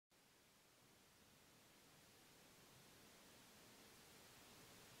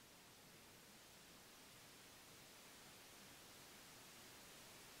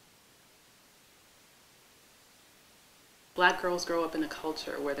Black girls grow up in a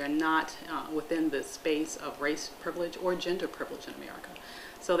culture where they're not within the space of race privilege or gender privilege in America.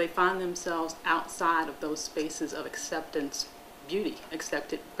 So they find themselves outside of those spaces of acceptance, beauty,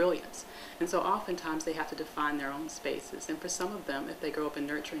 accepted brilliance. And so oftentimes they have to define their own spaces. And for some of them, if they grow up in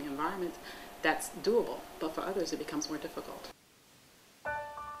nurturing environments, that's doable. But for others, it becomes more difficult.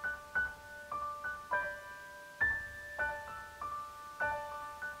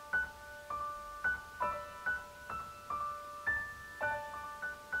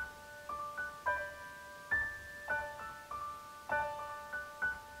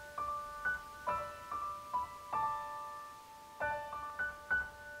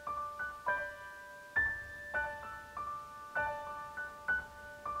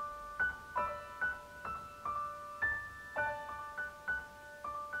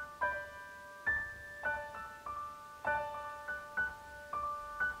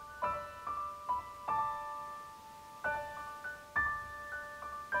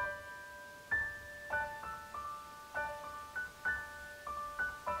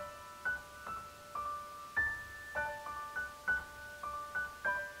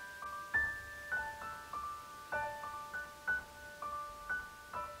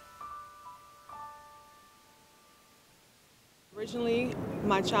 Originally,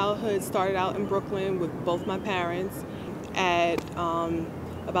 my childhood started out in Brooklyn with both my parents. At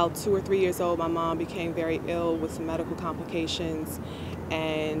about 2 or 3 years old, my mom became very ill with some medical complications,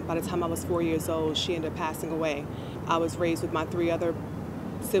 and by the time I was 4 years old, she ended up passing away. I was raised with my 3 other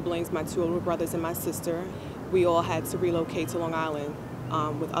siblings, my 2 older brothers and my sister. We all had to relocate to Long Island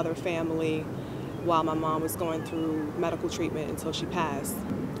with other family while my mom was going through medical treatment until she passed.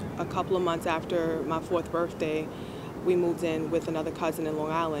 A couple of months after my 4th birthday, we moved in with another cousin in Long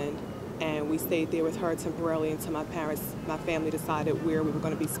Island, and we stayed there with her temporarily until my family decided where we were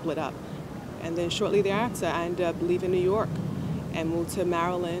going to be split up. And then shortly thereafter, I ended up leaving New York and moved to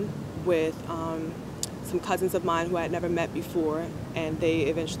Maryland with some cousins of mine who I had never met before, and they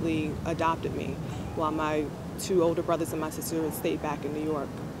eventually adopted me, while my 2 older brothers and my sister stayed back in New York.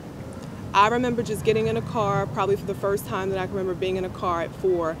 I remember just getting in a car, probably for the first time that I can remember being in a car at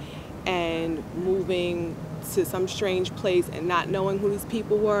 4, and moving to some strange place and not knowing who these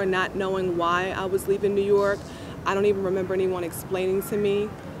people were, not knowing why I was leaving New York. I don't even remember anyone explaining to me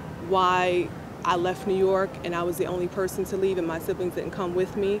why I left New York and I was the only person to leave and my siblings didn't come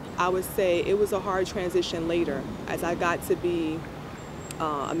with me. I would say it was a hard transition later as I got to be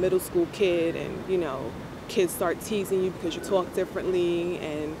a middle school kid, and kids start teasing you because you talk differently,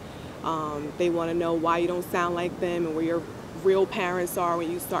 and they want to know why you don't sound like them and where your real parents are.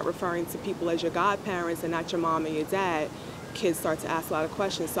 When you start referring to people as your godparents and not your mom and your dad, kids start to ask a lot of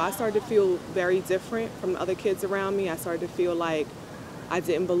questions. So I started to feel very different from the other kids around me. I started to feel like I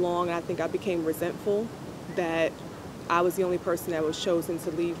didn't belong, and I think I became resentful that I was the only person that was chosen to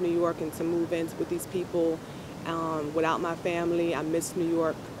leave New York and to move in with these people without my family. I missed New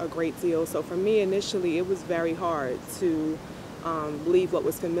York a great deal. So for me, initially, it was very hard to leave what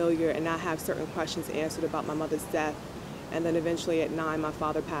was familiar and not have certain questions answered about my mother's death. And then eventually at 9, my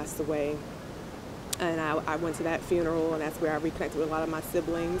father passed away. And I went to that funeral, and that's where I reconnected with a lot of my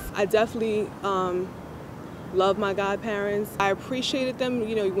siblings. I definitely love my godparents. I appreciated them.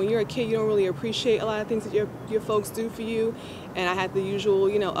 When you're a kid, you don't really appreciate a lot of things that your folks do for you. And I had the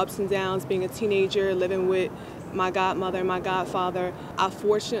usual, ups and downs being a teenager, living with my godmother and my godfather. I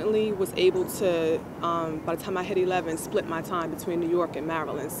fortunately was able to, by the time I hit 11, split my time between New York and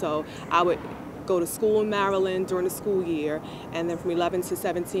Maryland. So I would go to school in Maryland during the school year, and then from 11 to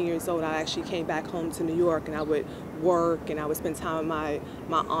 17 years old, I actually came back home to New York, and I would work and I would spend time with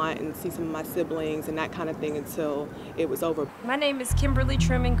my aunt and see some of my siblings and that kind of thing until it was over. My name is Kimberly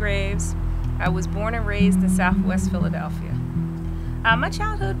Truman Graves. I was born and raised in Southwest Philadelphia. My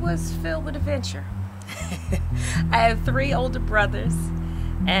childhood was filled with adventure. I have 3 older brothers,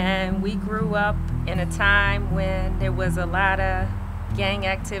 and we grew up in a time when there was a lot of gang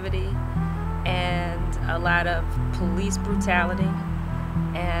activity and a lot of police brutality,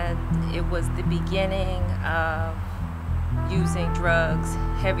 and it was the beginning of using drugs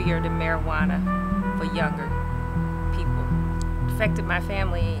heavier than marijuana for younger people. It affected my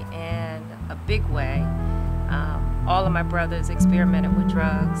family in a big way. All of my brothers experimented with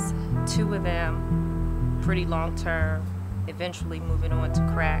drugs, 2 of them pretty long term, eventually moving on to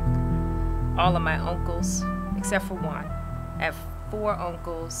crack. All of my uncles, except for one. I have 4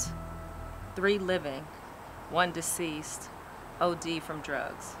 uncles, 3 living, 1 deceased, OD from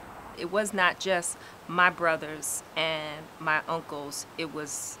drugs. It was not just my brothers and my uncles, it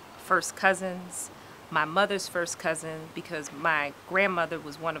was first cousins, my mother's first cousin, because my grandmother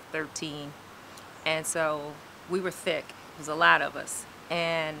was one of 13, and so we were thick. was a lot of us.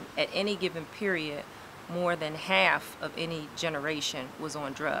 And at any given period, more than half of any generation was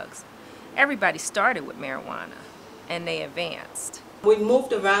on drugs. Everybody started with marijuana, and they advanced. We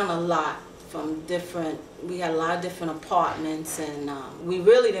moved around a lot we had a lot of different apartments, and we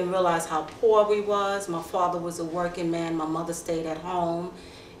really didn't realize how poor we was. My father was a working man, my mother stayed at home.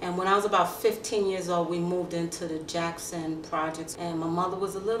 And when I was about 15 years old, we moved into the Jackson projects, and my mother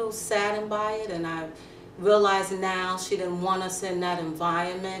was a little saddened by it, and I realize now she didn't want us in that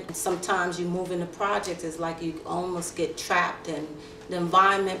environment. Sometimes you move into projects, it's like you almost get trapped, and the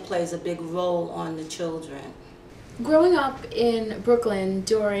environment plays a big role on the children. Growing up in Brooklyn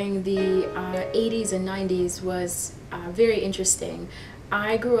during the 80s and 90s was very interesting.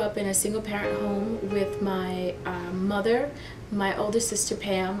 I grew up in a single-parent home with my mother, my older sister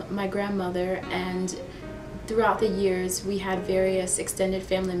Pam, my grandmother, and throughout the years we had various extended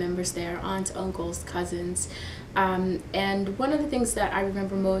family members there, aunts, uncles, cousins. And one of the things that I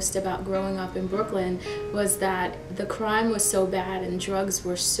remember most about growing up in Brooklyn was that the crime was so bad and drugs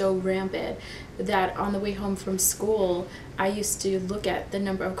were so rampant that on the way home from school, I used to look at the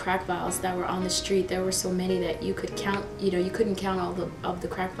number of crack vials that were on the street. There were so many that you could count, you couldn't count all of the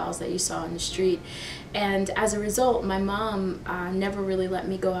crack vials that you saw on the street. And as a result, my mom never really let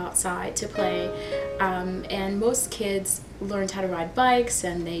me go outside to play. And most kids learned how to ride bikes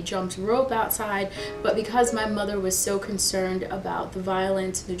and they jumped rope outside, but because my mother was so concerned about the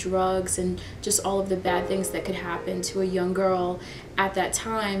violence, the drugs, and just all of the bad things that could happen to a young girl at that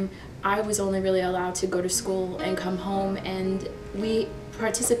time, I was only really allowed to go to school and come home, and we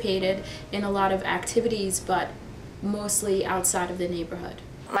participated in a lot of activities, but mostly outside of the neighborhood.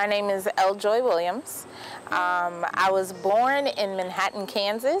 My name is L. Joy Williams. I was born in Manhattan,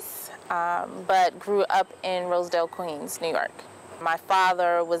 Kansas, but grew up in Rosedale, Queens, New York. My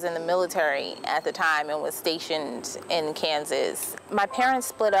father was in the military at the time and was stationed in Kansas. My parents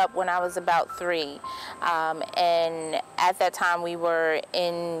split up when I was about 3, and at that time we were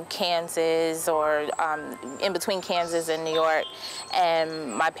in Kansas, or in between Kansas and New York,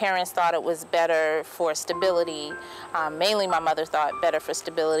 and my parents thought it was better for stability, mainly my mother thought better for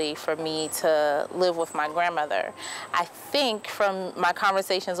stability for me to live with my grandmother. I think from my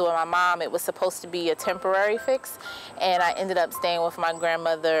conversations with my mom, it was supposed to be a temporary fix, and I ended up staying with my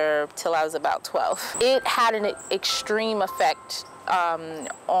grandmother till I was about 12. It had an extreme effect on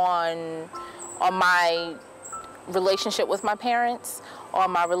my relationship with my parents,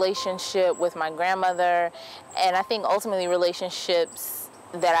 on my relationship with my grandmother, and I think ultimately relationships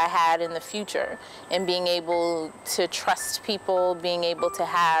that I had in the future, and being able to trust people, being able to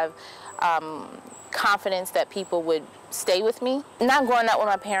have confidence that people would stay with me. Not growing up with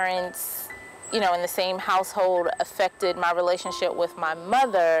my parents, in the same household affected my relationship with my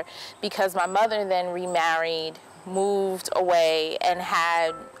mother, because my mother then remarried, moved away, and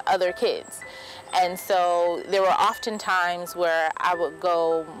had other kids. And so there were often times where I would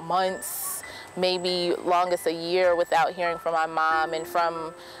go months, maybe longest a year, without hearing from my mom. And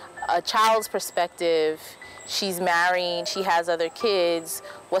from a child's perspective, she's married, she has other kids.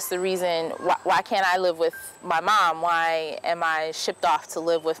 What's the reason? Why can't I live with my mom? Why am I shipped off to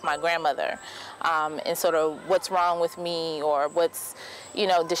live with my grandmother? And sort of what's wrong with me, or what's,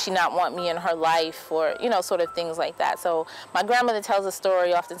 does she not want me in her life, or, sort of things like that. So my grandmother tells a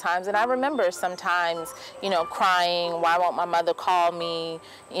story oftentimes, and I remember sometimes, crying, why won't my mother call me,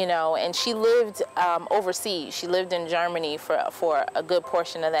 and she lived overseas. She lived in Germany for a good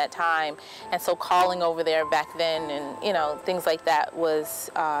portion of that time, and so calling over there back then and, things like that was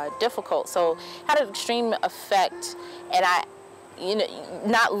difficult. So it had an extreme effect, and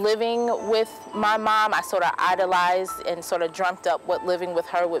not living with my mom, I sort of idolized and sort of dreamt up what living with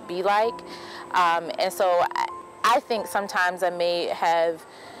her would be like. And so I think sometimes I may have,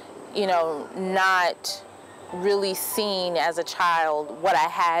 not really seen as a child what I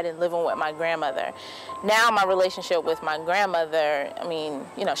had in living with my grandmother. Now my relationship with my grandmother, I mean,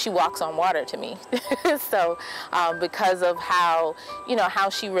 she walks on water to me. So because of how, how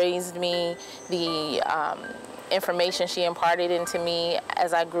she raised me, the information she imparted into me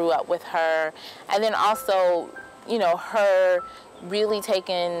as I grew up with her, and then also, her really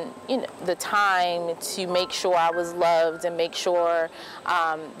taking, the time to make sure I was loved and make sure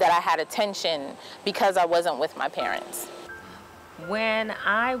that I had attention, because I wasn't with my parents. When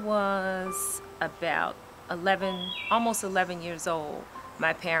I was about 11, almost 11 years old,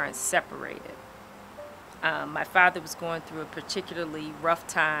 my parents separated. My father was going through a particularly rough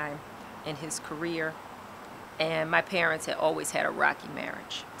time in his career, and my parents had always had a rocky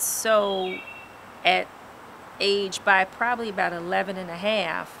marriage. So by probably about 11 and a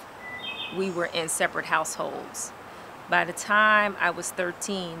half, we were in separate households. By the time I was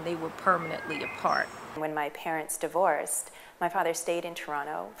 13, they were permanently apart. When my parents divorced, my father stayed in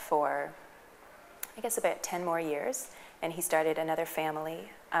Toronto for, I guess, about 10 more years, and he started another family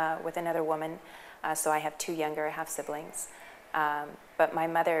with another woman. So I have 2 younger half-siblings. But my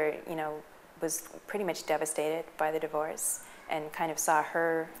mother, was pretty much devastated by the divorce and kind of saw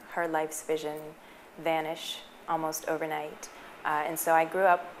her life's vision vanish almost overnight. And so I grew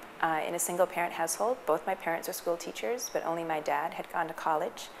up in a single-parent household. Both my parents were school teachers, but only my dad had gone to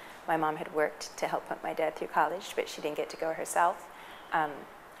college. My mom had worked to help put my dad through college, but she didn't get to go herself.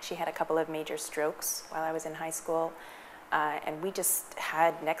 She had a couple of major strokes while I was in high school, and we just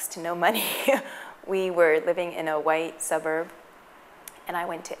had next to no money. We were living in a white suburb, and I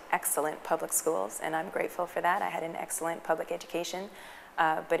went to excellent public schools, and I'm grateful for that. I had an excellent public education,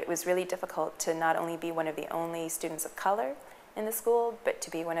 but it was really difficult to not only be one of the only students of color in the school, but to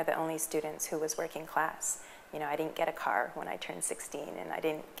be one of the only students who was working class. I didn't get a car when I turned 16, and I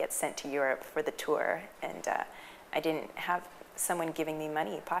didn't get sent to Europe for the tour, and I didn't have someone giving me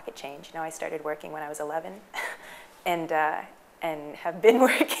money, pocket change. I started working when I was 11, and have been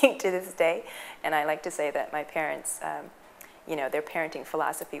working to this day. And I like to say that my parents, their parenting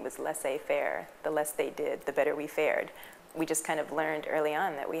philosophy was laissez-faire. The less they did, the better we fared. We just kind of learned early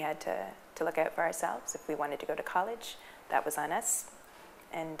on that we had to look out for ourselves. If we wanted to go to college, that was on us,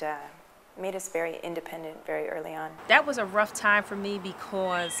 and made us very independent very early on. That was a rough time for me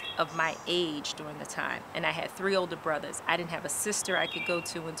because of my age during the time, and I had 3 older brothers. I didn't have a sister I could go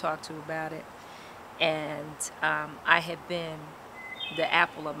to and talk to about it, and I had been the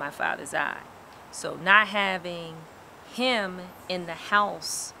apple of my father's eye. So not having him in the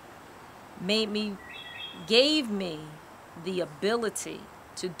house gave me the ability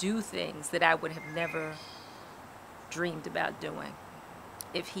to do things that I would have never dreamed about doing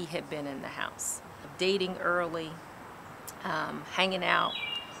if he had been in the house. Dating early, hanging out,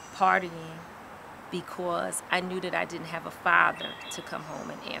 partying, because I knew that I didn't have a father to come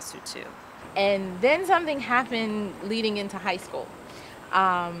home and answer to. And then something happened leading into high school.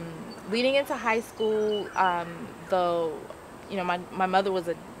 Leading into high school, my mother was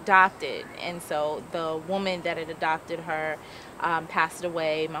adopted, and so the woman that had adopted her passed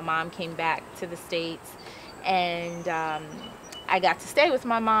away. My mom came back to the States, and I got to stay with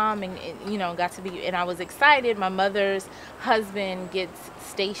my mom, and and I was excited. My mother's husband gets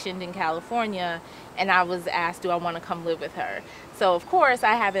stationed in California, and I was asked, do I want to come live with her? So of course,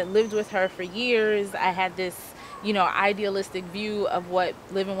 I haven't lived with her for years. I had this, idealistic view of what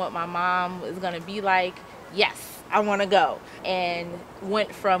living with my mom is going to be like. Yes, I want to go. And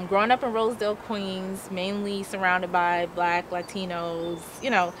went from growing up in Rosedale, Queens, mainly surrounded by Black, Latinos,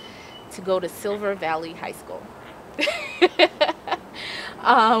 to go to Silver Valley High School.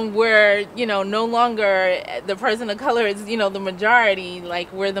 Where, no longer the person of color is, the majority,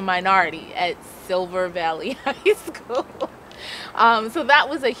 like we're the minority at Silver Valley High School. So that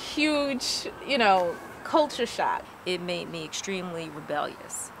was a huge, culture shock. It made me extremely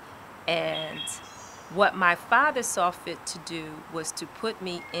rebellious. And what my father saw fit to do was to put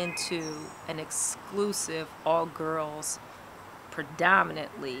me into an exclusive, all-girls,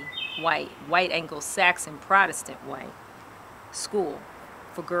 predominantly white Anglo-Saxon Protestant white school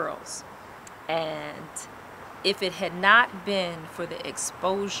for girls. And if it had not been for the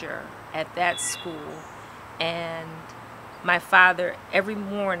exposure at that school, and my father every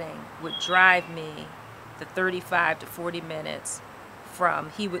morning would drive me the 35 to 40 minutes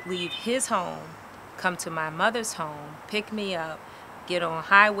he would leave his home, come to my mother's home, pick me up, get on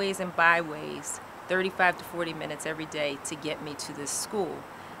highways and byways, 35 to 40 minutes every day to get me to this school.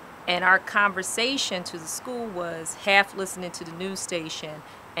 And our conversation to the school was half listening to the news station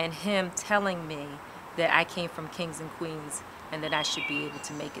and him telling me that I came from Kings and Queens and that I should be able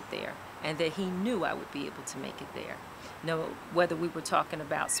to make it there, and that he knew I would be able to make it there. Whether we were talking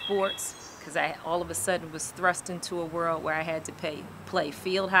about sports, because I all of a sudden was thrust into a world where I had to play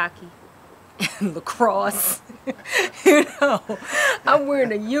field hockey and lacrosse. I'm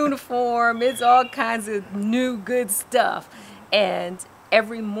wearing a uniform. It's all kinds of new good stuff. And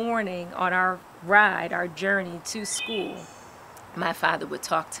every morning on our journey to school, my father would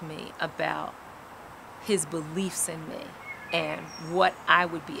talk to me about his beliefs in me and what I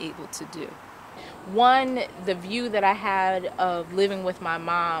would be able to do. One, the view that I had of living with my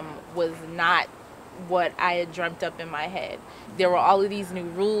mom was not what I had dreamt up in my head. There were all of these new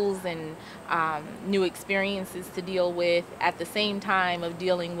rules and new experiences to deal with at the same time of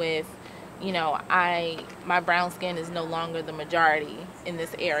dealing with, my brown skin is no longer the majority in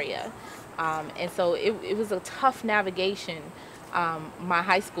this area. And so it was a tough navigation my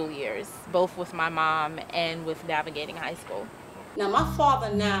high school years, both with my mom and with navigating high school. Now my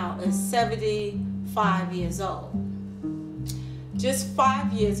father now is 75 years old. Just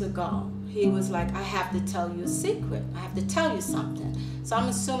 5 years ago, he was like, I have to tell you a secret. I have to tell you something. So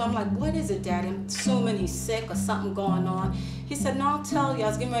I'm like, what is it, Daddy? I'm assuming he's sick or something going on. He said, no, I'll tell you. I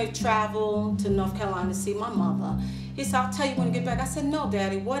was getting ready to travel to North Carolina to see my mother. He said, I'll tell you when I get back. I said, no,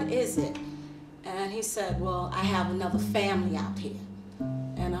 Daddy, what is it? And he said, well, I have another family out here.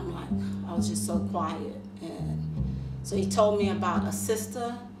 And I'm like, I was just so quiet. And so he told me about a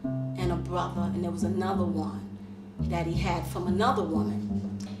sister and a brother, and there was another one that he had from another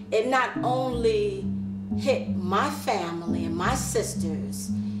woman. It not only hit my family and my sisters,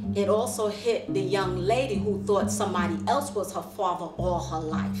 it also hit the young lady who thought somebody else was her father all her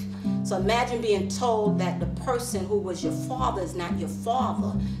life. So imagine being told that the person who was your father is not your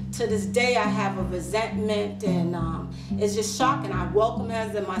father. To this day, I have a resentment, and it's just shocking. I welcome her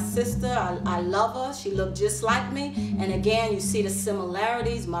as my sister. I love her. She looked just like me. And again, you see the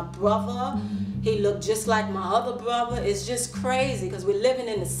similarities. My brother, he looked just like my other brother. It's just crazy because we're living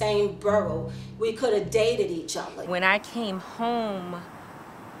in the same borough. We could have dated each other. When I came home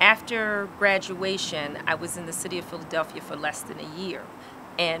after graduation, I was in the city of Philadelphia for less than a year.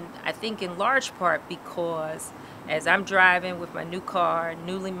 And I think in large part because as I'm driving with my new car,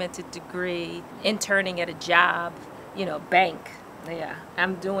 newly minted degree, interning at a job, you know, bank, yeah,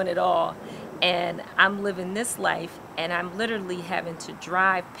 I'm doing it all. And I'm living this life, and I'm literally having to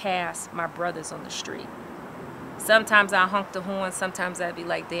drive past my brothers on the street. Sometimes I honk the horn, sometimes I'd be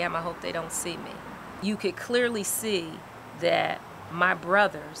like, damn, I hope they don't see me. You could clearly see that my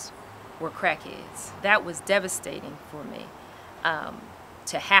brothers were crackheads. That was devastating for me,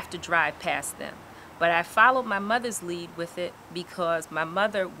 to have to drive past them. But I followed my mother's lead with it because my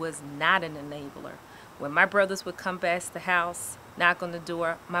mother was not an enabler. When my brothers would come past the house, knock on the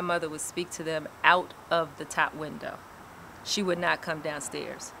door, my mother would speak to them out of the top window. She would not come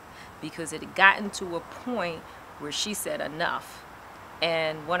downstairs because it had gotten to a point where she said enough.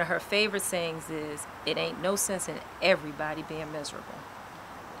 And one of her favorite sayings is, it ain't no sense in everybody being miserable.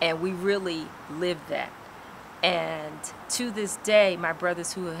 And we really lived that. And to this day, my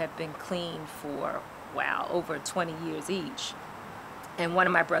brothers who have been clean for, wow, over 20 years each, and one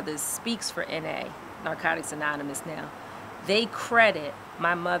of my brothers speaks for NA, Narcotics Anonymous now, they credit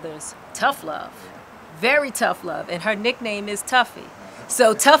my mother's tough love, very tough love, and her nickname is Tuffy.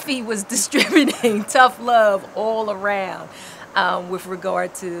 So Tuffy was distributing tough love all around with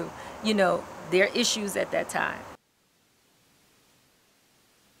regard to, you know, their issues at that time.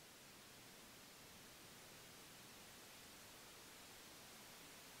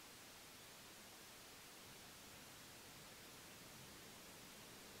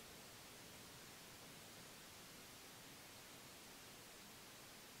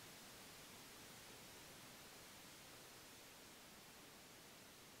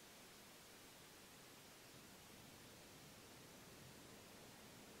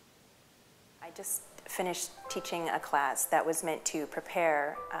 I just finished teaching a class that was meant to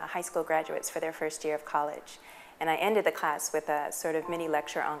prepare high school graduates for their first year of college. And I ended the class with a sort of mini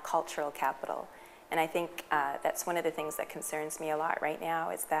lecture on cultural capital. And I think that's one of the things that concerns me a lot right now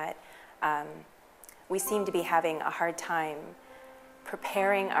is that we seem to be having a hard time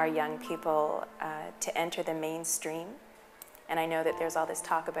preparing our young people to enter the mainstream. And I know that there's all this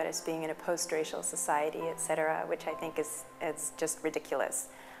talk about us being in a post-racial society, et cetera, which I think is just ridiculous.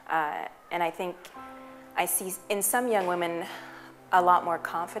 And I think I see in some young women a lot more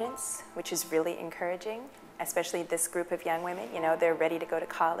confidence, which is really encouraging, especially this group of young women. You know, they're ready to go to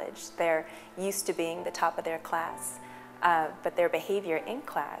college. They're used to being the top of their class. But their behavior in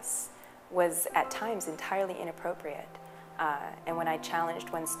class was at times entirely inappropriate. And when I challenged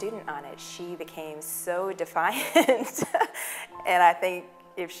one student on it, she became so defiant. And I think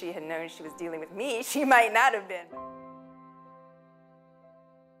if she had known she was dealing with me, she might not have been.